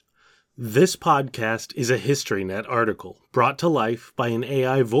This podcast is a HistoryNet article brought to life by an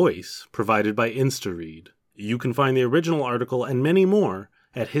AI voice provided by InstaRead. You can find the original article and many more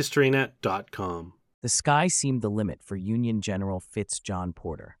at historynet.com. The sky seemed the limit for Union General Fitz John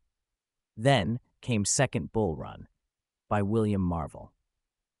Porter. Then came Second Bull Run by William Marvel.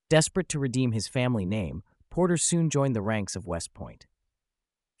 Desperate to redeem his family name, Porter soon joined the ranks of West Point.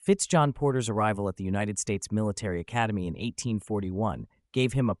 Fitz John Porter's arrival at the United States Military Academy in 1841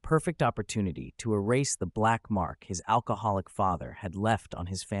 gave him a perfect opportunity to erase the black mark his alcoholic father had left on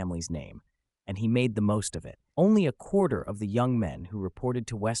his family's name, and he made the most of it. Only a quarter of the young men who reported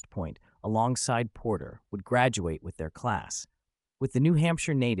to West Point alongside Porter would graduate with their class, with the New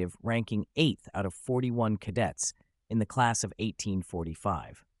Hampshire native ranking 8th out of 41 cadets in the class of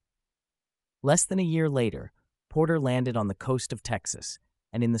 1845. Less than a year later, Porter landed on the coast of Texas,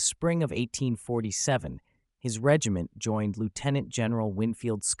 and in the spring of 1847, his regiment joined Lieutenant General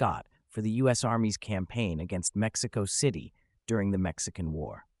Winfield Scott for the U.S. Army's campaign against Mexico City during the Mexican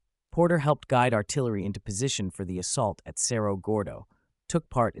War. Porter helped guide artillery into position for the assault at Cerro Gordo, took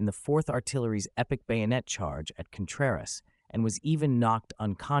part in the 4th Artillery's epic bayonet charge at Contreras, and was even knocked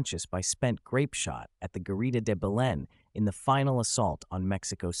unconscious by spent grape shot at the Garita de Belen in the final assault on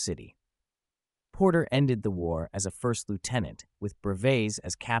Mexico City. Porter ended the war as a first lieutenant, with brevets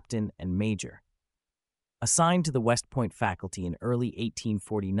as captain and major. Assigned to the West Point faculty in early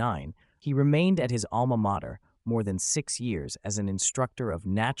 1849, he remained at his alma mater more than 6 years as an instructor of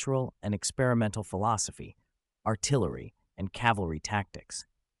natural and experimental philosophy, artillery, and cavalry tactics.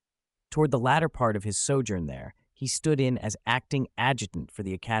 Toward the latter part of his sojourn there, he stood in as acting adjutant for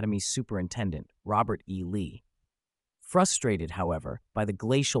the Academy's superintendent, Robert E. Lee. Frustrated, however, by the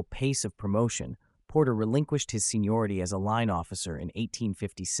glacial pace of promotion, Porter relinquished his seniority as a line officer in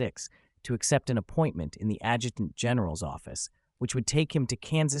 1856 to accept an appointment in the Adjutant General's office, which would take him to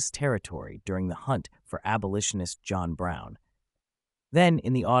Kansas Territory during the hunt for abolitionist John Brown. Then,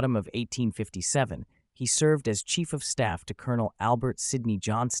 in the autumn of 1857, he served as Chief of Staff to Colonel Albert Sidney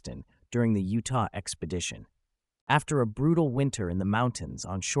Johnston during the Utah expedition. After a brutal winter in the mountains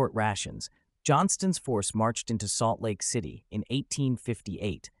on short rations, Johnston's force marched into Salt Lake City in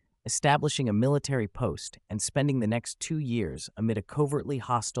 1858, establishing a military post and spending the next 2 years amid a covertly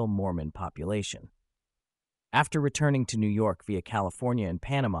hostile Mormon population. After returning to New York via California and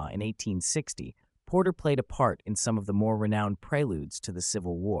Panama in 1860, Porter played a part in some of the more renowned preludes to the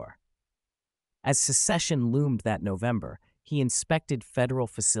Civil War. As secession loomed that November, he inspected federal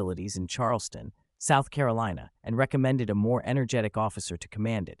facilities in Charleston, South Carolina, and recommended a more energetic officer to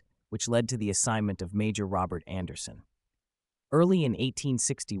command it, which led to the assignment of Major Robert Anderson. Early in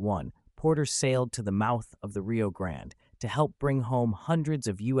 1861, Porter sailed to the mouth of the Rio Grande to help bring home hundreds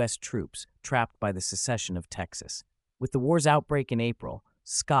of U.S. troops trapped by the secession of Texas. With the war's outbreak in April,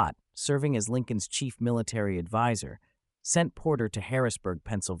 Scott, serving as Lincoln's chief military advisor, sent Porter to Harrisburg,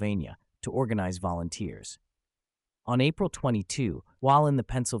 Pennsylvania, to organize volunteers. On April 22, while in the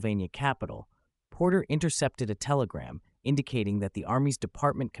Pennsylvania capital, Porter intercepted a telegram indicating that the Army's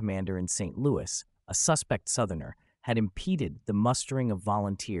department commander in St. Louis, a suspect Southerner, had impeded the mustering of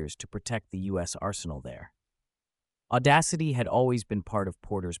volunteers to protect the U.S. arsenal there. Audacity had always been part of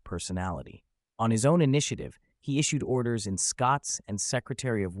Porter's personality. On his own initiative, he issued orders in Scott's and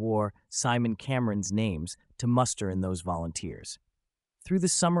Secretary of War Simon Cameron's names to muster in those volunteers. Through the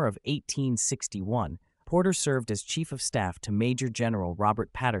summer of 1861, Porter served as Chief of Staff to Major General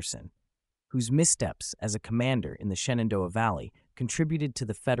Robert Patterson, whose missteps as a commander in the Shenandoah Valley contributed to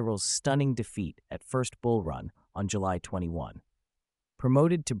the Federals' stunning defeat at First Bull Run on July 21.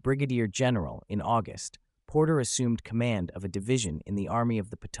 Promoted to Brigadier General in August, Porter assumed command of a division in the Army of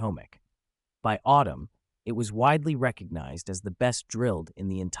the Potomac. By autumn, it was widely recognized as the best drilled in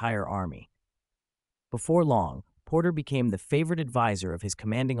the entire Army. Before long, Porter became the favorite advisor of his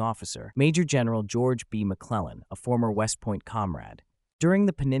commanding officer, Major General George B. McClellan, a former West Point comrade. During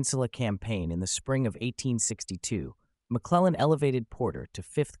the Peninsula Campaign in the spring of 1862, McClellan elevated Porter to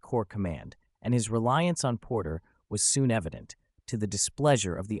 5th Corps Command, and his reliance on Porter was soon evident, to the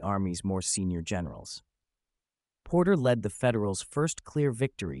displeasure of the Army's more senior generals. Porter led the Federals' first clear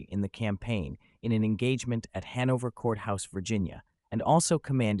victory in the campaign in an engagement at Hanover Courthouse, Virginia, and also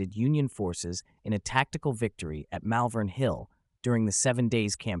commanded Union forces in a tactical victory at Malvern Hill during the 7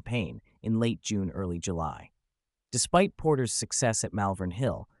 Days Campaign in late June, early July. Despite Porter's success at Malvern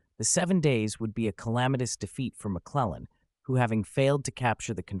Hill, the 7 Days would be a calamitous defeat for McClellan, who, having failed to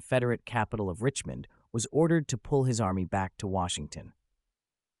capture the Confederate capital of Richmond, was ordered to pull his army back to Washington.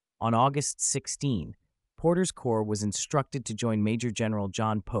 On August 16, Porter's corps was instructed to join Major General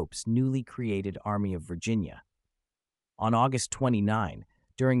John Pope's newly created Army of Virginia. On August 29,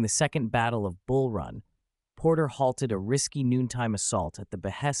 During the Second Battle of Bull Run, Porter halted a risky noontime assault at the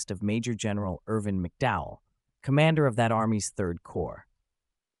behest of Major General Irvin McDowell, commander of that army's Third Corps.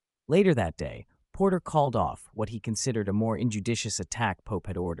 Later that day, Porter called off what he considered a more injudicious attack Pope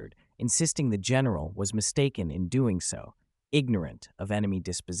had ordered, insisting the general was mistaken in doing so, ignorant of enemy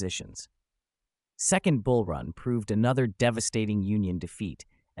dispositions. Second Bull Run proved another devastating Union defeat,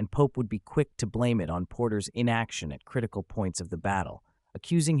 and Pope would be quick to blame it on Porter's inaction at critical points of the battle,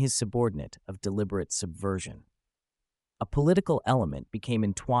 accusing his subordinate of deliberate subversion. A political element became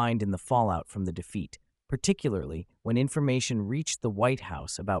entwined in the fallout from the defeat, particularly when information reached the White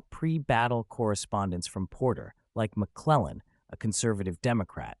House about pre-battle correspondence from Porter, like McClellan, a conservative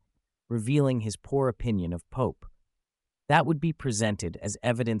Democrat, revealing his poor opinion of Pope. That would be presented as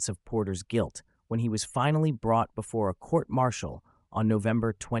evidence of Porter's guilt when he was finally brought before a court-martial on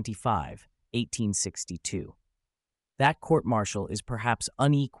November 25, 1862. That court-martial is perhaps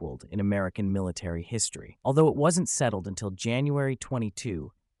unequaled in American military history, although it wasn't settled until January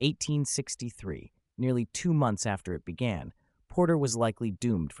 22, 1863, nearly 2 months after it began. Porter was likely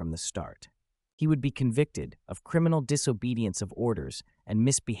doomed from the start. He would be convicted of criminal disobedience of orders and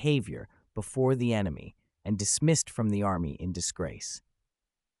misbehavior before the enemy and dismissed from the army in disgrace.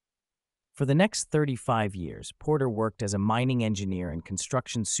 For the next 35 years, Porter worked as a mining engineer and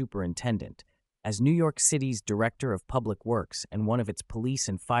construction superintendent, as New York City's Director of Public Works and one of its police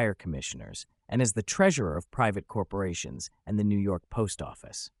and fire commissioners, and as the treasurer of private corporations and the New York Post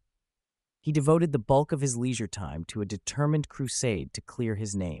Office. He devoted the bulk of his leisure time to a determined crusade to clear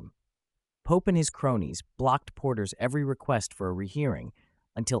his name. Pope and his cronies blocked Porter's every request for a rehearing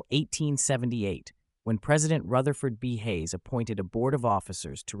until 1878, when President Rutherford B. Hayes appointed a board of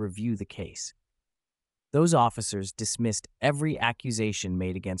officers to review the case. Those officers dismissed every accusation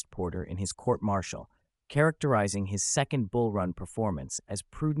made against Porter in his court-martial, characterizing his second Bull Run performance as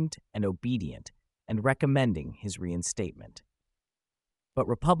prudent and obedient, and recommending his reinstatement. But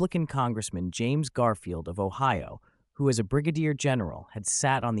Republican Congressman James Garfield of Ohio, who as a brigadier general had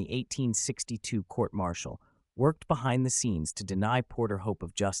sat on the 1862 court-martial, worked behind the scenes to deny Porter hope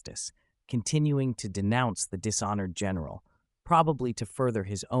of justice, continuing to denounce the dishonored general, probably to further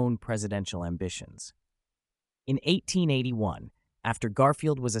his own presidential ambitions. In 1881, after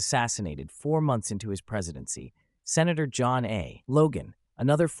Garfield was assassinated 4 months into his presidency, Senator John A. Logan,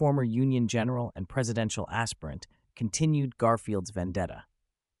 another former Union general and presidential aspirant, continued Garfield's vendetta.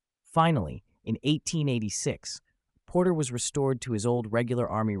 Finally, in 1886, Porter was restored to his old regular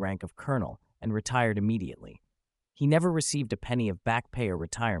Army rank of colonel and retired immediately. He never received a penny of back pay or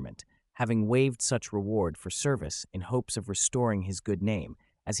retirement, having waived such reward for service in hopes of restoring his good name,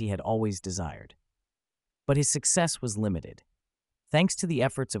 as he had always desired. But his success was limited. Thanks to the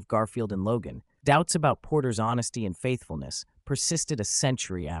efforts of Garfield and Logan, doubts about Porter's honesty and faithfulness persisted a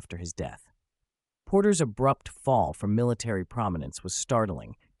century after his death. Porter's abrupt fall from military prominence was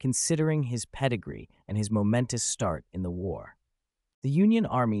startling, considering his pedigree and his momentous start in the war. The Union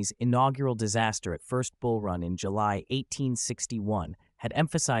Army's inaugural disaster at First Bull Run in July 1861 had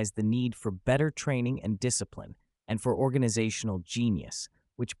emphasized the need for better training and discipline, and for organizational genius,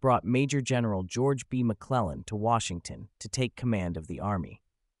 which brought Major General George B. McClellan to Washington to take command of the Army.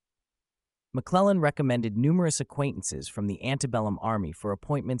 McClellan recommended numerous acquaintances from the antebellum Army for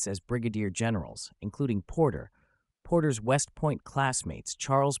appointments as brigadier generals, including Porter's West Point classmates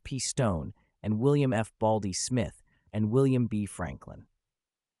Charles P. Stone and William F. Baldy Smith, and William B. Franklin.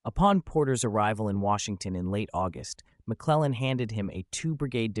 Upon Porter's arrival in Washington in late August, McClellan handed him a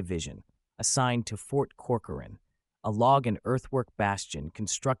 2-brigade division assigned to Fort Corcoran, a log and earthwork bastion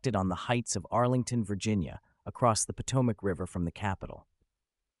constructed on the heights of Arlington, Virginia, across the Potomac River from the capital.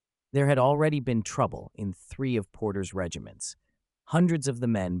 There had already been trouble in 3 of Porter's regiments. Hundreds of the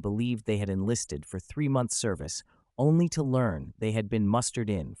men believed they had enlisted for 3 months' service, only to learn they had been mustered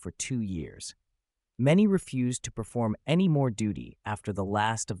in for 2 years. Many refused to perform any more duty after the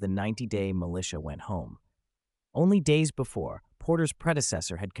last of the 90-day militia went home. Only days before, Porter's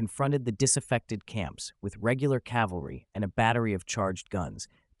predecessor had confronted the disaffected camps with regular cavalry and a battery of charged guns,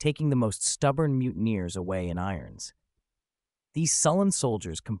 taking the most stubborn mutineers away in irons. These sullen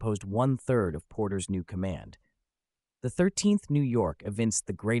soldiers composed 1/3 of Porter's new command. The 13th New York evinced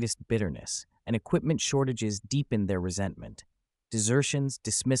the greatest bitterness, and equipment shortages deepened their resentment. Desertions,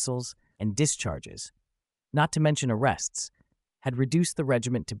 dismissals, and discharges, not to mention arrests, had reduced the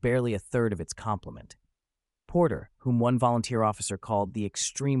regiment to barely 1/3 of its complement. Porter, whom one volunteer officer called the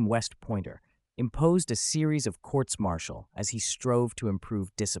extreme West Pointer, imposed a series of courts-martial as he strove to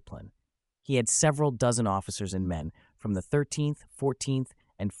improve discipline. He had several dozen officers and men from the 13th, 14th,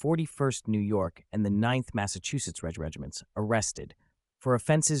 and 41st New York and the 9th Massachusetts regiments arrested, for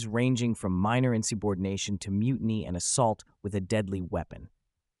offenses ranging from minor insubordination to mutiny and assault with a deadly weapon.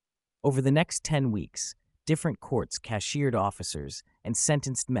 Over the next 10 weeks, different courts cashiered officers and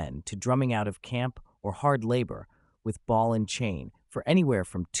sentenced men to drumming out of camp or hard labor with ball and chain for anywhere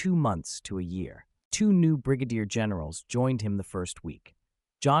from 2 months to a year. 2 new brigadier generals joined him the first week.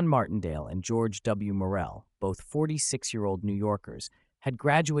 John Martindale and George W. Morrell, both 46-year-old New Yorkers, had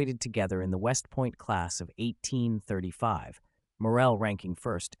graduated together in the West Point class of 1835, Morrell ranking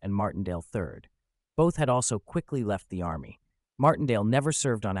first and Martindale third. Both had also quickly left the Army. Martindale never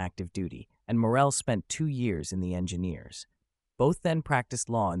served on active duty, and Morrell spent 2 years in the Engineers. Both then practiced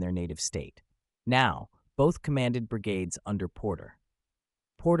law in their native state. Now, both commanded brigades under Porter.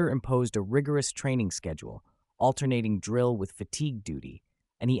 Porter imposed a rigorous training schedule, alternating drill with fatigue duty,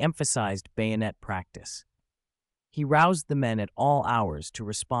 and he emphasized bayonet practice. He roused the men at all hours to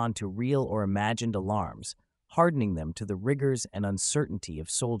respond to real or imagined alarms, hardening them to the rigors and uncertainty of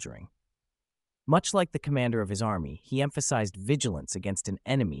soldiering. Much like the commander of his army, he emphasized vigilance against an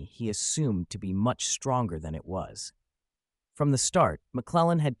enemy he assumed to be much stronger than it was. From the start,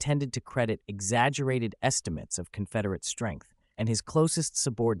 McClellan had tended to credit exaggerated estimates of Confederate strength, and his closest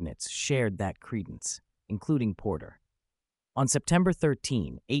subordinates shared that credence, including Porter. On September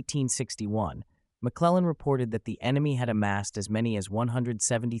 13, 1861, McClellan reported that the enemy had amassed as many as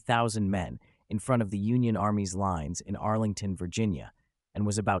 170,000 men in front of the Union Army's lines in Arlington, Virginia, and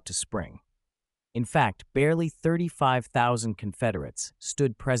was about to spring. In fact, barely 35,000 Confederates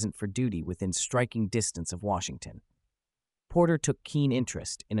stood present for duty within striking distance of Washington. Porter took keen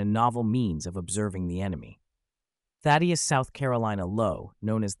interest in a novel means of observing the enemy. Thaddeus South Carolina Lowe,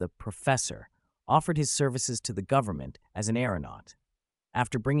 known as the Professor, offered his services to the government as an aeronaut.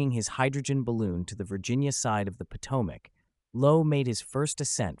 After bringing his hydrogen balloon to the Virginia side of the Potomac, Lowe made his first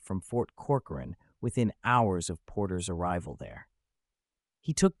ascent from Fort Corcoran within hours of Porter's arrival there.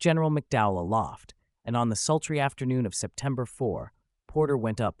 He took General McDowell aloft, and on the sultry afternoon of September 4, Porter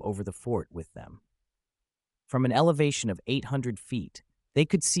went up over the fort with them. From an elevation of 800 feet, they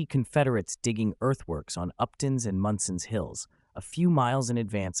could see Confederates digging earthworks on Upton's and Munson's Hills, a few miles in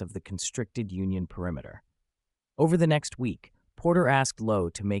advance of the constricted Union perimeter. Over the next week, Porter asked Lowe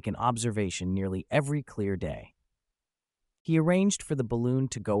to make an observation nearly every clear day. He arranged for the balloon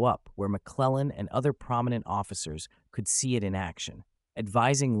to go up where McClellan and other prominent officers could see it in action,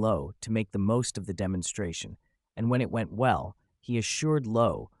 advising Lowe to make the most of the demonstration, and when it went well, he assured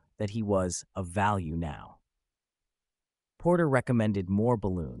Lowe that he was of value now. Porter recommended more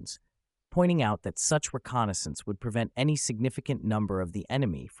balloons, pointing out that such reconnaissance would prevent any significant number of the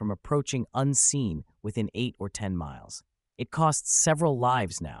enemy from approaching unseen within 8 or 10 miles. It costs several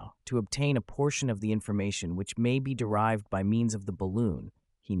lives now to obtain a portion of the information which may be derived by means of the balloon,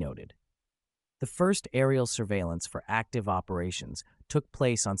 he noted. The first aerial surveillance for active operations took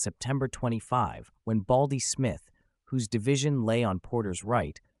place on September 25 when Baldy Smith, whose division lay on Porter's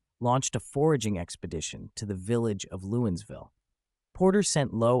right, launched a foraging expedition to the village of Lewinsville. Porter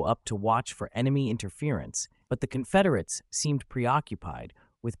sent Lowe up to watch for enemy interference, but the Confederates seemed preoccupied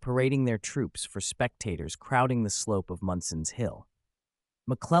with parading their troops for spectators crowding the slope of Munson's Hill.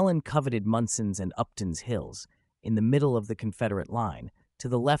 McClellan coveted Munson's and Upton's Hills, in the middle of the Confederate line, to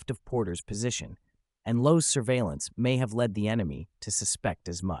the left of Porter's position, and Lowe's surveillance may have led the enemy to suspect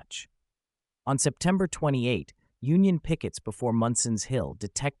as much. On September 28, Union pickets before Munson's Hill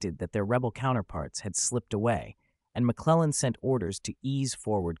detected that their rebel counterparts had slipped away, and McClellan sent orders to ease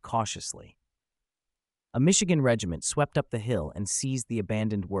forward cautiously. A Michigan regiment swept up the hill and seized the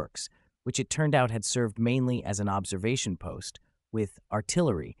abandoned works, which it turned out had served mainly as an observation post, with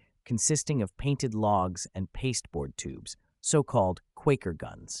artillery consisting of painted logs and pasteboard tubes, so-called Quaker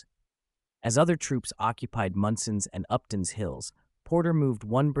guns. As other troops occupied Munson's and Upton's Hills, Porter moved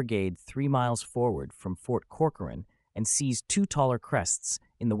one brigade 3 miles forward from Fort Corcoran and seized 2 taller crests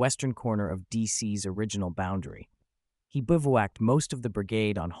in the western corner of D.C.'s original boundary. He bivouacked most of the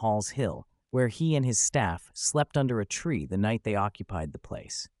brigade on Hall's Hill, where he and his staff slept under a tree the night they occupied the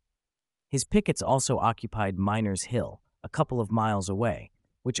place. His pickets also occupied Miners Hill, a couple of miles away,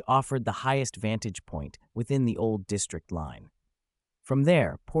 which offered the highest vantage point within the old district line. From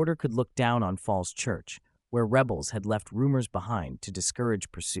there, Porter could look down on Falls Church, where rebels had left rumors behind to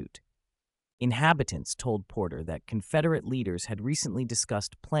discourage pursuit. Inhabitants told Porter that Confederate leaders had recently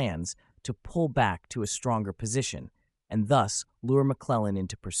discussed plans to pull back to a stronger position and thus lure McClellan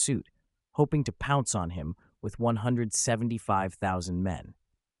into pursuit, hoping to pounce on him with 175,000 men.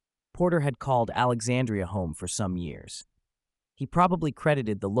 Porter had called Alexandria home for some years. He probably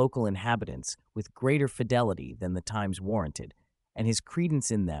credited the local inhabitants with greater fidelity than the times warranted, and his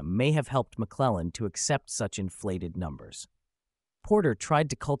credence in them may have helped McClellan to accept such inflated numbers. Porter tried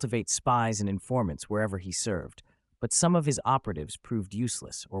to cultivate spies and informants wherever he served, but some of his operatives proved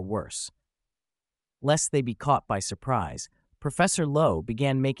useless or worse. Lest they be caught by surprise, Professor Lowe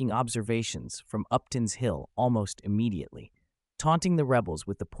began making observations from Upton's Hill almost immediately, taunting the rebels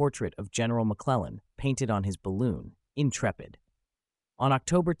with the portrait of General McClellan painted on his balloon, Intrepid. On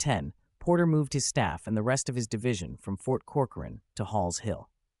October 10, Porter moved his staff and the rest of his division from Fort Corcoran to Hall's Hill.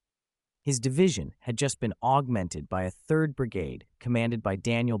 His division had just been augmented by a 3rd Brigade commanded by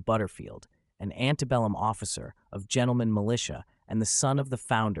Daniel Butterfield, an antebellum officer of gentleman militia and the son of the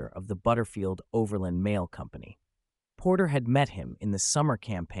founder of the Butterfield Overland Mail Company. Porter had met him in the summer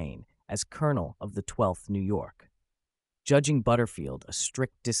campaign as colonel of the 12th New York. Judging Butterfield a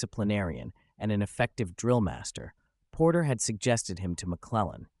strict disciplinarian and an effective drill master, Porter had suggested him to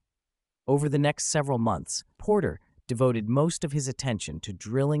McClellan. Over the next several months, Porter devoted most of his attention to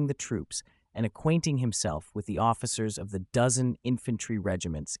drilling the troops and acquainting himself with the officers of the dozen infantry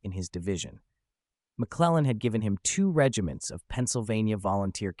regiments in his division. McClellan had given him 2 regiments of Pennsylvania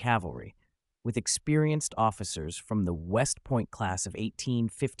Volunteer Cavalry, with experienced officers from the West Point class of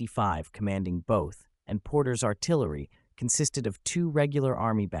 1855 commanding both, and Porter's artillery consisted of 2 regular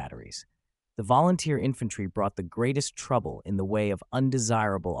Army batteries. The volunteer infantry brought the greatest trouble in the way of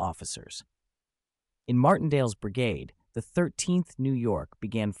undesirable officers. In Martindale's brigade, the 13th New York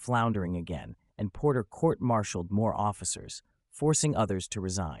began floundering again, and Porter court-martialed more officers, forcing others to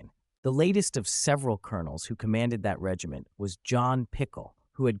resign. The latest of several colonels who commanded that regiment was John Pickle,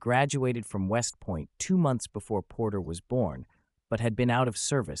 who had graduated from West Point 2 months before Porter was born, but had been out of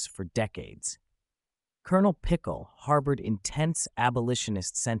service for decades. Colonel Pickle harbored intense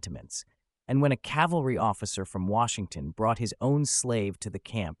abolitionist sentiments, and when a cavalry officer from Washington brought his own slave to the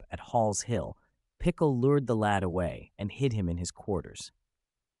camp at Hall's Hill, Pickle lured the lad away and hid him in his quarters.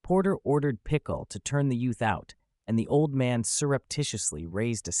 Porter ordered Pickle to turn the youth out, and the old man surreptitiously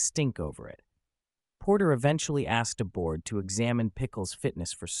raised a stink over it. Porter eventually asked a board to examine Pickle's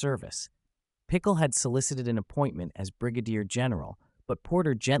fitness for service. Pickle had solicited an appointment as brigadier general, but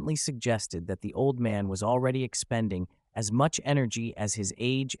Porter gently suggested that the old man was already expending as much energy as his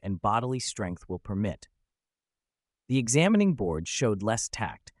age and bodily strength will permit. The examining board showed less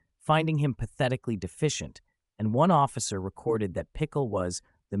tact, finding him pathetically deficient, and one officer recorded that Pickle was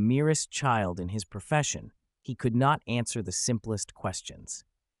the merest child in his profession. He could not answer the simplest questions.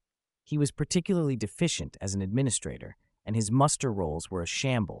 He was particularly deficient as an administrator, and his muster rolls were a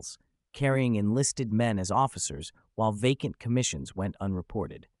shambles, carrying enlisted men as officers while vacant commissions went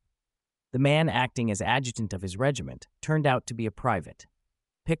unreported. The man acting as adjutant of his regiment turned out to be a private.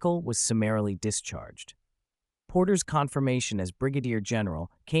 Pickle was summarily discharged. Porter's confirmation as brigadier general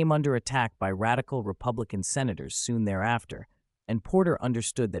came under attack by radical Republican senators soon thereafter, and Porter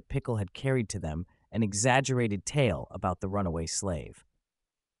understood that Pickle had carried to them an exaggerated tale about the runaway slave.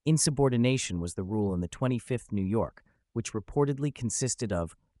 Insubordination was the rule in the 25th New York, which reportedly consisted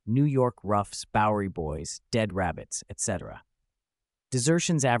of New York roughs, Bowery boys, dead rabbits, etc.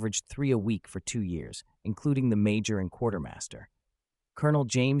 Desertions averaged 3 a week for 2 years, including the major and quartermaster. Colonel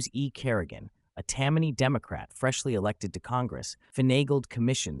James E. Kerrigan, a Tammany Democrat freshly elected to Congress, finagled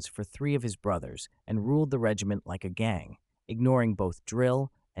commissions for 3 of his brothers and ruled the regiment like a gang, ignoring both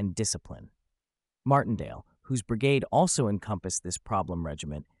drill and discipline. Martindale, whose brigade also encompassed this problem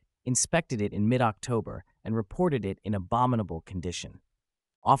regiment, inspected it in mid-October and reported it in abominable condition.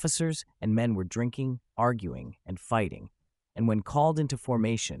 Officers and men were drinking, arguing, and fighting, and when called into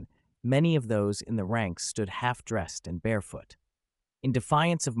formation, many of those in the ranks stood half-dressed and barefoot. In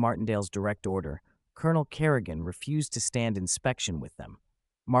defiance of Martindale's direct order, Colonel Kerrigan refused to stand inspection with them.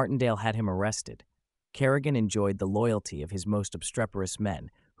 Martindale had him arrested. Kerrigan enjoyed the loyalty of his most obstreperous men,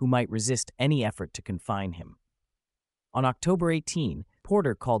 who might resist any effort to confine him. On October 18,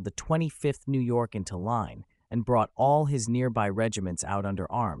 Porter called the 25th New York into line and brought all his nearby regiments out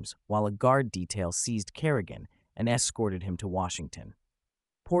under arms, while a guard detail seized Kerrigan and escorted him to Washington.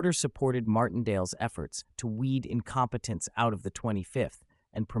 Porter supported Martindale's efforts to weed incompetence out of the 25th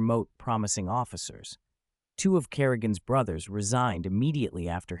and promote promising officers. 2 of Kerrigan's brothers resigned immediately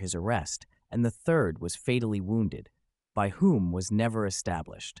after his arrest, and the 3rd was fatally wounded, by whom was never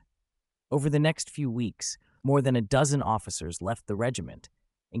established. Over the next few weeks, more than a dozen officers left the regiment,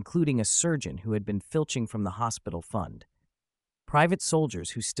 including a surgeon who had been filching from the hospital fund. Private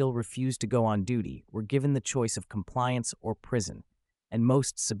soldiers who still refused to go on duty were given the choice of compliance or prison, and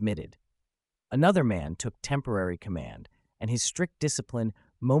most submitted. Another man took temporary command, and his strict discipline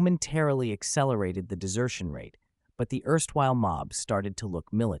momentarily accelerated the desertion rate, but the erstwhile mob started to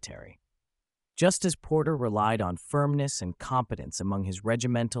look military. Just as Porter relied on firmness and competence among his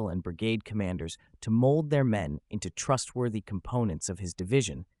regimental and brigade commanders to mold their men into trustworthy components of his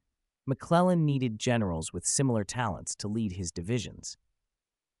division, McClellan needed generals with similar talents to lead his divisions.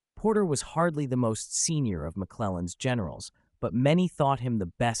 Porter was hardly the most senior of McClellan's generals, but many thought him the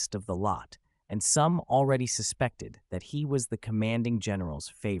best of the lot, and some already suspected that he was the commanding general's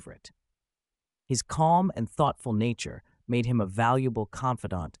favorite. His calm and thoughtful nature made him a valuable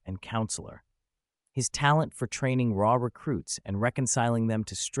confidant and counselor. His talent for training raw recruits and reconciling them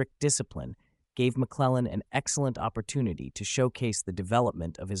to strict discipline gave McClellan an excellent opportunity to showcase the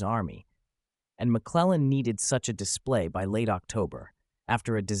development of his army. And McClellan needed such a display by late October,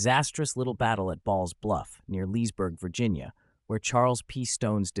 after a disastrous little battle at Ball's Bluff, near Leesburg, Virginia, where Charles P.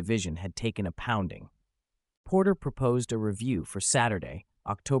 Stone's division had taken a pounding. Porter proposed a review for Saturday,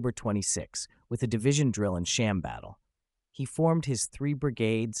 October 26, with a division drill and sham battle. He formed his 3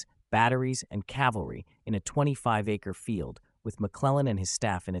 brigades, batteries, and cavalry in a 25-acre field, with McClellan and his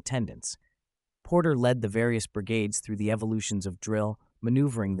staff in attendance. Porter led the various brigades through the evolutions of drill,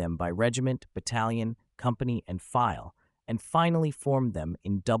 maneuvering them by regiment, battalion, company, and file, and finally formed them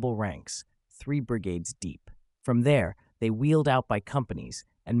in double ranks, 3 brigades deep. From there, they wheeled out by companies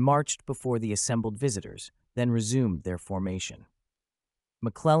and marched before the assembled visitors, then resumed their formation.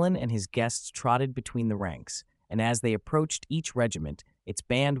 McClellan and his guests trotted between the ranks, and as they approached each regiment, its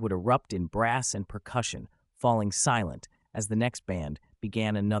band would erupt in brass and percussion, falling silent as the next band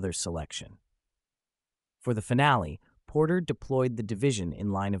began another selection. For the finale, Porter deployed the division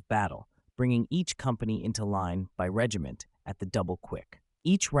in line of battle, bringing each company into line by regiment at the double quick.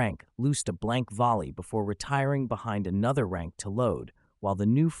 Each rank loosed a blank volley before retiring behind another rank to load, while the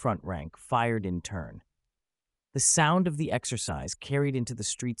new front rank fired in turn. The sound of the exercise carried into the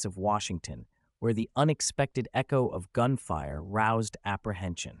streets of Washington, where the unexpected echo of gunfire roused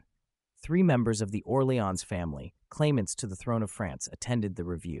apprehension. 3 members of the Orléans family, claimants to the throne of France, attended the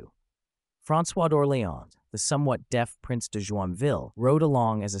review. François d'Orléans, the somewhat deaf Prince de Joinville, rode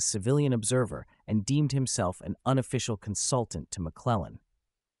along as a civilian observer and deemed himself an unofficial consultant to McClellan.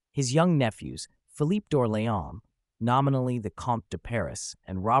 His young nephews, Philippe d'Orléans, nominally the Comte de Paris,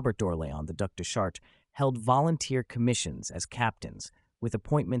 and Robert d'Orléans, the Duc de Chartres, held volunteer commissions as captains, with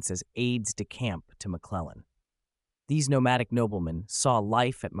appointments as aides-de-camp to McClellan. These nomadic noblemen saw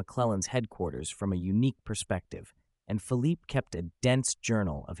life at McClellan's headquarters from a unique perspective, and Philippe kept a dense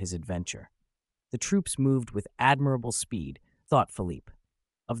journal of his adventure. The troops moved with admirable speed, thought Philippe.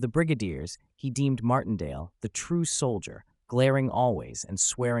 Of the brigadiers, he deemed Martindale the true soldier, glaring always and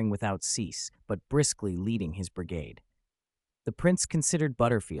swearing without cease, but briskly leading his brigade. The prince considered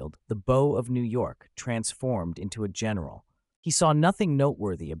Butterfield the beau of New York, transformed into a general. He saw nothing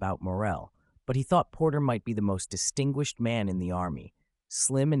noteworthy about Morrell, but he thought Porter might be the most distinguished man in the army,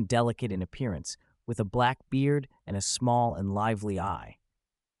 slim and delicate in appearance, with a black beard and a small and lively eye.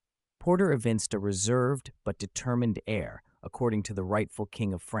 Porter evinced a reserved but determined air, according to the rightful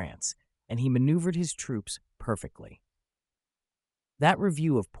king of France, and he maneuvered his troops perfectly. That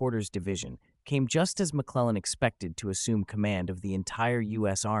review of Porter's division came just as McClellan expected to assume command of the entire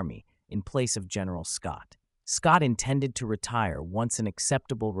U.S. Army in place of General Scott. Scott intended to retire once an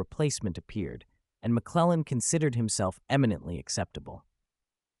acceptable replacement appeared, and McClellan considered himself eminently acceptable.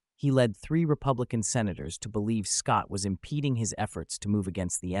 He led 3 Republican senators to believe Scott was impeding his efforts to move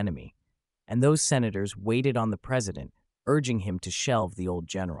against the enemy, and those senators waited on the president, urging him to shelve the old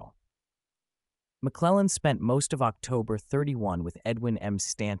general. McClellan spent most of October 31 with Edwin M.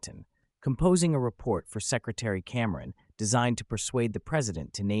 Stanton, composing a report for Secretary Cameron designed to persuade the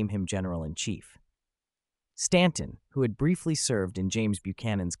president to name him general-in-chief. Stanton, who had briefly served in James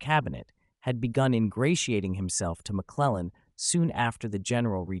Buchanan's cabinet, had begun ingratiating himself to McClellan soon after the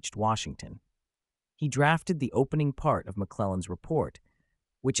general reached Washington. He drafted the opening part of McClellan's report,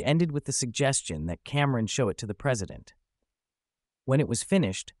 which ended with the suggestion that Cameron show it to the president. When it was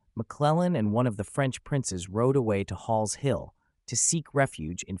finished, McClellan and one of the French princes rode away to Hall's Hill to seek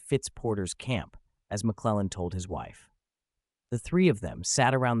refuge in Fitz Porter's camp, as McClellan told his wife. The 3 of them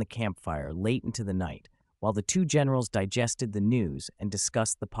sat around the campfire late into the night, while the 2 generals digested the news and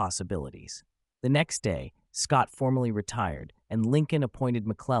discussed the possibilities. The next day, Scott formally retired, and Lincoln appointed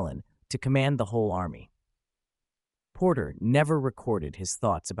McClellan to command the whole army. Porter never recorded his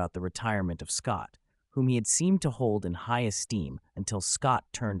thoughts about the retirement of Scott, whom he had seemed to hold in high esteem until Scott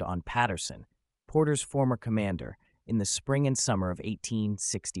turned on Patterson, Porter's former commander, in the spring and summer of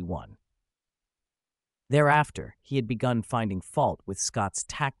 1861. Thereafter, he had begun finding fault with Scott's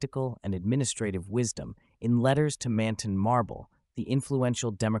tactical and administrative wisdom in letters to Manton Marble, the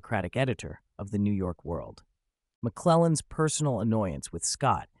influential Democratic editor of the New York World. McClellan's personal annoyance with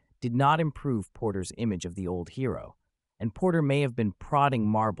Scott did not improve Porter's image of the old hero, and Porter may have been prodding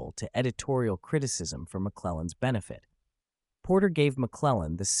Marble to editorial criticism for McClellan's benefit. Porter gave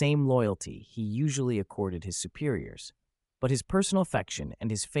McClellan the same loyalty he usually accorded his superiors, but his personal affection and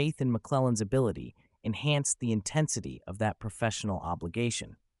his faith in McClellan's ability enhanced the intensity of that professional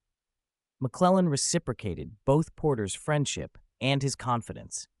obligation. McClellan reciprocated both Porter's friendship and his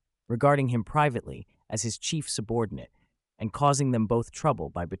confidence, regarding him privately as his chief subordinate and causing them both trouble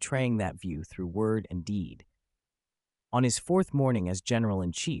by betraying that view through word and deed. On his fourth morning as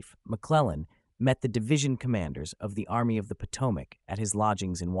General-in-Chief, McClellan met the division commanders of the Army of the Potomac at his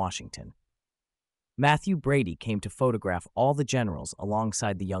lodgings in Washington. Matthew Brady came to photograph all the generals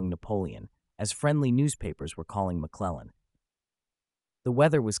alongside the young Napoleon, as friendly newspapers were calling McClellan. The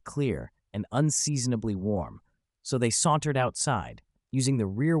weather was clear and unseasonably warm, so they sauntered outside, using the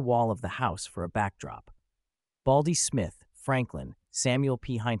rear wall of the house for a backdrop. Baldy Smith, Franklin, Samuel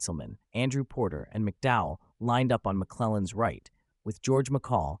P. Heintzelman, Andrew Porter, and McDowell lined up on McClellan's right, with George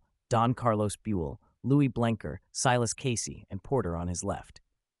McCall, Don Carlos Buell, Louis Blenker, Silas Casey, and Porter on his left.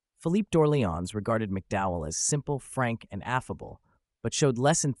 Philippe d'Orléans regarded McDowell as simple, frank, and affable, but showed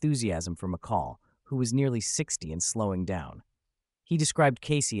less enthusiasm for McCall, who was nearly 60 and slowing down. He described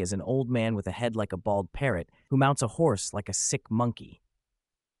Casey as an old man with a head like a bald parrot who mounts a horse like a sick monkey.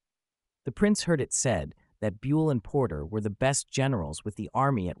 The prince heard it said that Buell and Porter were the best generals with the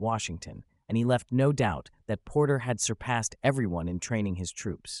army at Washington, and he left no doubt that Porter had surpassed everyone in training his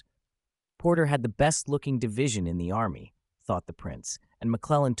troops. Porter had the best-looking division in the army, thought the prince, and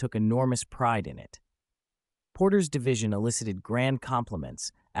McClellan took enormous pride in it. Porter's division elicited grand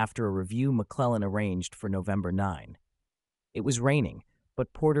compliments after a review McClellan arranged for November 9. It was raining,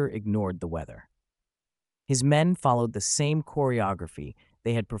 but Porter ignored the weather. His men followed the same choreography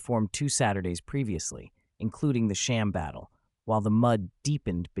they had performed 2 Saturdays previously, including the sham battle, while the mud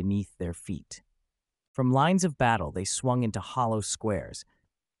deepened beneath their feet. From lines of battle they swung into hollow squares,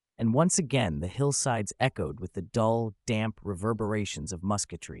 and once again the hillsides echoed with the dull, damp reverberations of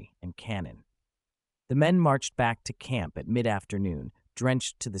musketry and cannon. The men marched back to camp at mid-afternoon,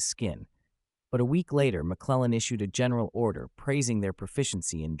 drenched to the skin, but a week later McClellan issued a general order praising their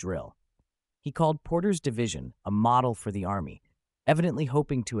proficiency in drill. He called Porter's division a model for the army, evidently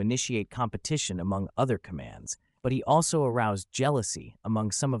hoping to initiate competition among other commands, but he also aroused jealousy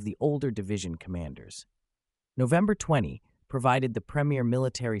among some of the older division commanders. November 20 provided the premier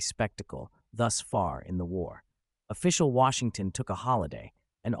military spectacle thus far in the war. Official Washington took a holiday,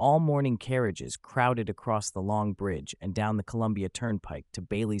 and all-morning carriages crowded across the Long Bridge and down the Columbia Turnpike to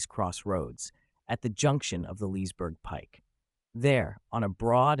Bailey's Cross Roads, at the junction of the Leesburg Pike. There, on a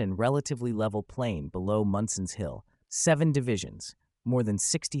broad and relatively level plain below Munson's Hill, 7 divisions, more than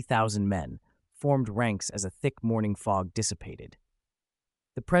 60,000 men, formed ranks as a thick morning fog dissipated.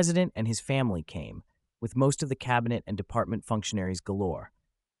 The president and his family came, with most of the cabinet and department functionaries galore.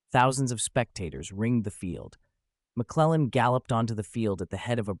 Thousands of spectators ringed the field. McClellan galloped onto the field at the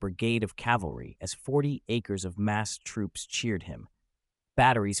head of a brigade of cavalry as 40 acres of massed troops cheered him.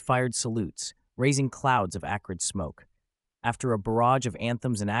 Batteries fired salutes, raising clouds of acrid smoke. After a barrage of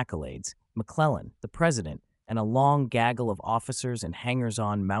anthems and accolades, McClellan, the president, and a long gaggle of officers and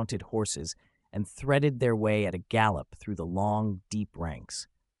hangers-on mounted horses and threaded their way at a gallop through the long, deep ranks.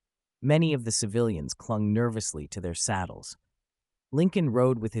 Many of the civilians clung nervously to their saddles. Lincoln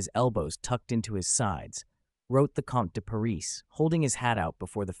rode with his elbows tucked into his sides, wrote the Comte de Paris, holding his hat out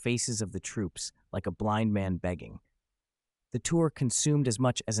before the faces of the troops like a blind man begging. The tour consumed as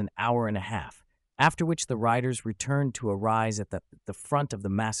much as an hour and a half, after which the riders returned to a rise at the front of the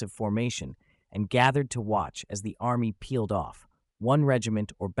massive formation and gathered to watch as the army peeled off, 1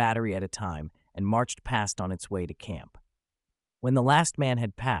 regiment or battery at a time, and marched past on its way to camp. When the last man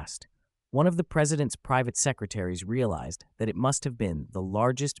had passed, one of the president's private secretaries realized that it must have been the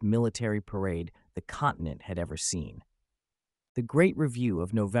largest military parade the continent had ever seen. The Great Review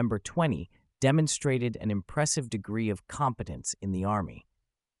of November 20 demonstrated an impressive degree of competence in the army.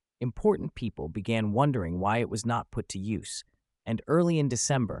 Important people began wondering why it was not put to use, and early in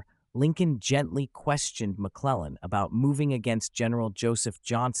December, Lincoln gently questioned McClellan about moving against General Joseph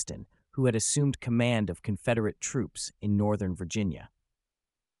Johnston, who had assumed command of Confederate troops in Northern Virginia.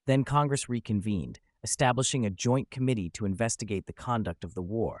 Then Congress reconvened, establishing a joint committee to investigate the conduct of the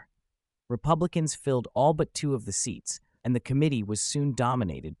war. Republicans filled all but 2 of the seats, and the committee was soon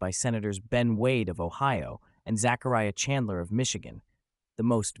dominated by Senators Ben Wade of Ohio and Zachariah Chandler of Michigan, the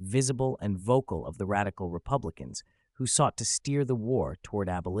most visible and vocal of the radical Republicans, who sought to steer the war toward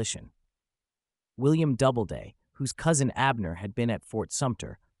abolition. William Doubleday, whose cousin Abner had been at Fort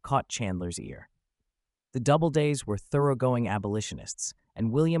Sumter, caught Chandler's ear. The Doubledays were thoroughgoing abolitionists,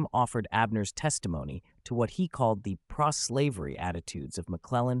 and William offered Abner's testimony to what he called the pro-slavery attitudes of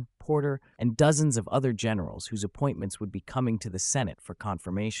McClellan, Porter, and dozens of other generals whose appointments would be coming to the Senate for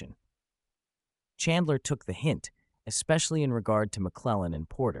confirmation. Chandler took the hint, especially in regard to McClellan and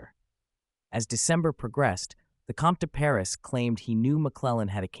Porter. As December progressed, the Comte de Paris claimed he knew McClellan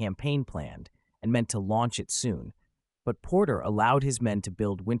had a campaign planned and meant to launch it soon, but Porter allowed his men to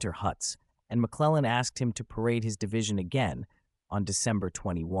build winter huts, and McClellan asked him to parade his division again on December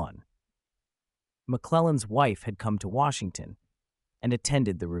 21. McClellan's wife had come to Washington and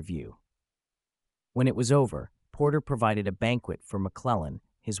attended the review. When it was over, Porter provided a banquet for McClellan,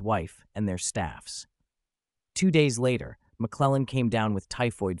 his wife, and their staffs. 2 days later, McClellan came down with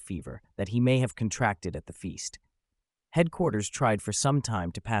typhoid fever that he may have contracted at the feast. Headquarters tried for some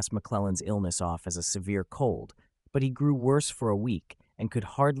time to pass McClellan's illness off as a severe cold, but he grew worse for a week and could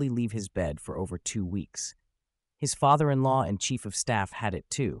hardly leave his bed for over 2 weeks. His father-in-law and chief of staff had it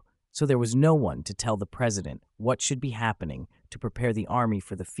too, so there was no one to tell the president what should be happening to prepare the army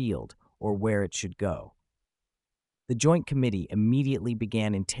for the field or where it should go. The Joint Committee immediately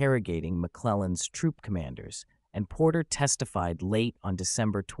began interrogating McClellan's troop commanders, and Porter testified late on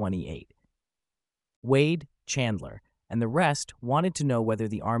December 28. Wade, Chandler, and the rest wanted to know whether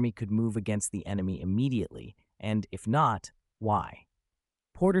the army could move against the enemy immediately, and if not, why.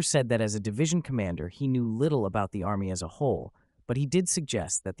 Porter said that as a division commander, he knew little about the army as a whole, but he did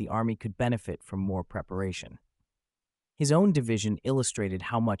suggest that the army could benefit from more preparation. His own division illustrated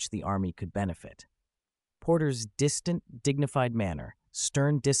how much the army could benefit. Porter's distant, dignified manner,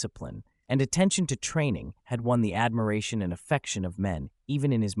 stern discipline, and attention to training had won the admiration and affection of men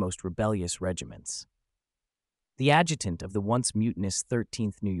even in his most rebellious regiments. The adjutant of the once mutinous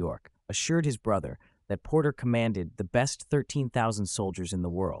 13th New York assured his brother that Porter commanded the best 13,000 soldiers in the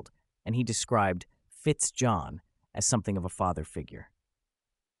world, and he described Fitz as something of a father figure.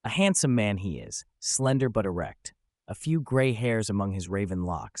 A handsome man he is, slender but erect, a few gray hairs among his raven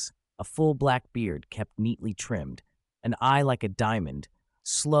locks, a full black beard kept neatly trimmed, an eye like a diamond,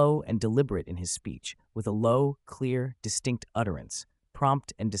 slow and deliberate in his speech, with a low, clear, distinct utterance,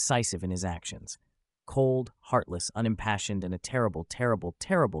 prompt and decisive in his actions, cold, heartless, unimpassioned, and a terrible, terrible,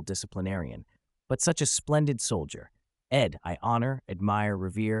 terrible disciplinarian, but such a splendid soldier. Ed, I honor, admire,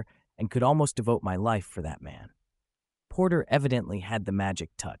 revere, and could almost devote my life for that man. Porter evidently had the magic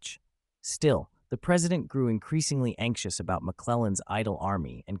touch. Still, the president grew increasingly anxious about McClellan's idle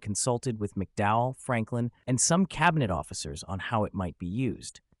army and consulted with McDowell, Franklin, and some cabinet officers on how it might be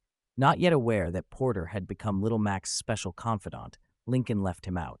used. Not yet aware that Porter had become Little Mac's special confidant, Lincoln left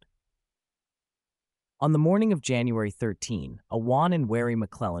him out. On the morning of January 13, a wan and wary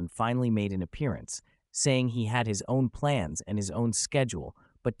McClellan finally made an appearance, saying he had his own plans and his own schedule,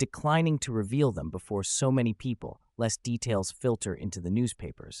 but declining to reveal them before so many people, lest details filter into the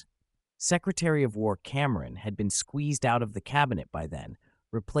newspapers. Secretary of War Cameron had been squeezed out of the cabinet by then,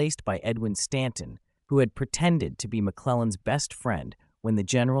 replaced by Edwin Stanton, who had pretended to be McClellan's best friend when the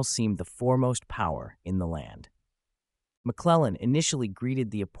general seemed the foremost power in the land. McClellan initially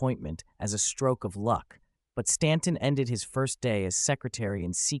greeted the appointment as a stroke of luck, but Stanton ended his first day as secretary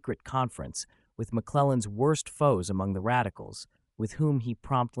in secret conference with McClellan's worst foes among the radicals, with whom he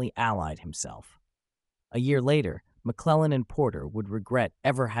promptly allied himself. A year later, McClellan and Porter would regret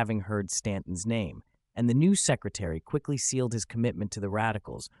ever having heard Stanton's name, and the new secretary quickly sealed his commitment to the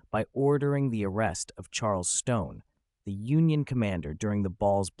radicals by ordering the arrest of Charles Stone, the Union commander during the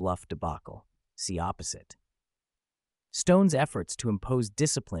Ball's Bluff debacle. See opposite. Stone's efforts to impose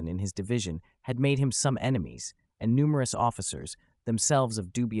discipline in his division had made him some enemies, and numerous officers, themselves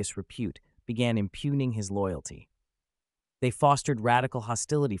of dubious repute, began impugning his loyalty. They fostered radical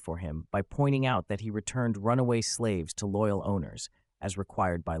hostility for him by pointing out that he returned runaway slaves to loyal owners, as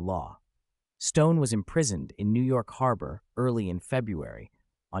required by law. Stone was imprisoned in New York Harbor early in February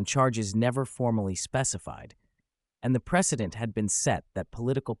on charges never formally specified, and the precedent had been set that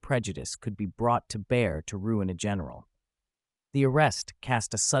political prejudice could be brought to bear to ruin a general. The arrest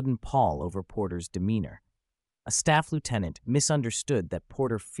cast a sudden pall over Porter's demeanor. A staff lieutenant misunderstood that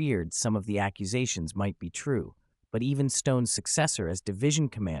Porter feared some of the accusations might be true, but even Stone's successor as division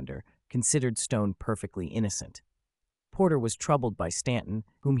commander considered Stone perfectly innocent. Porter was troubled by Stanton,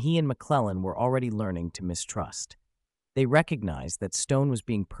 whom he and McClellan were already learning to mistrust. They recognized that Stone was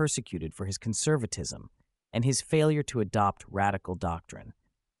being persecuted for his conservatism and his failure to adopt radical doctrine.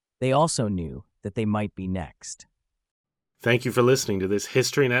 They also knew that they might be next. Thank you for listening to this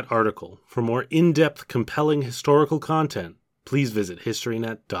HistoryNet article. For more in-depth, compelling historical content, please visit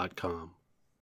historynet.com.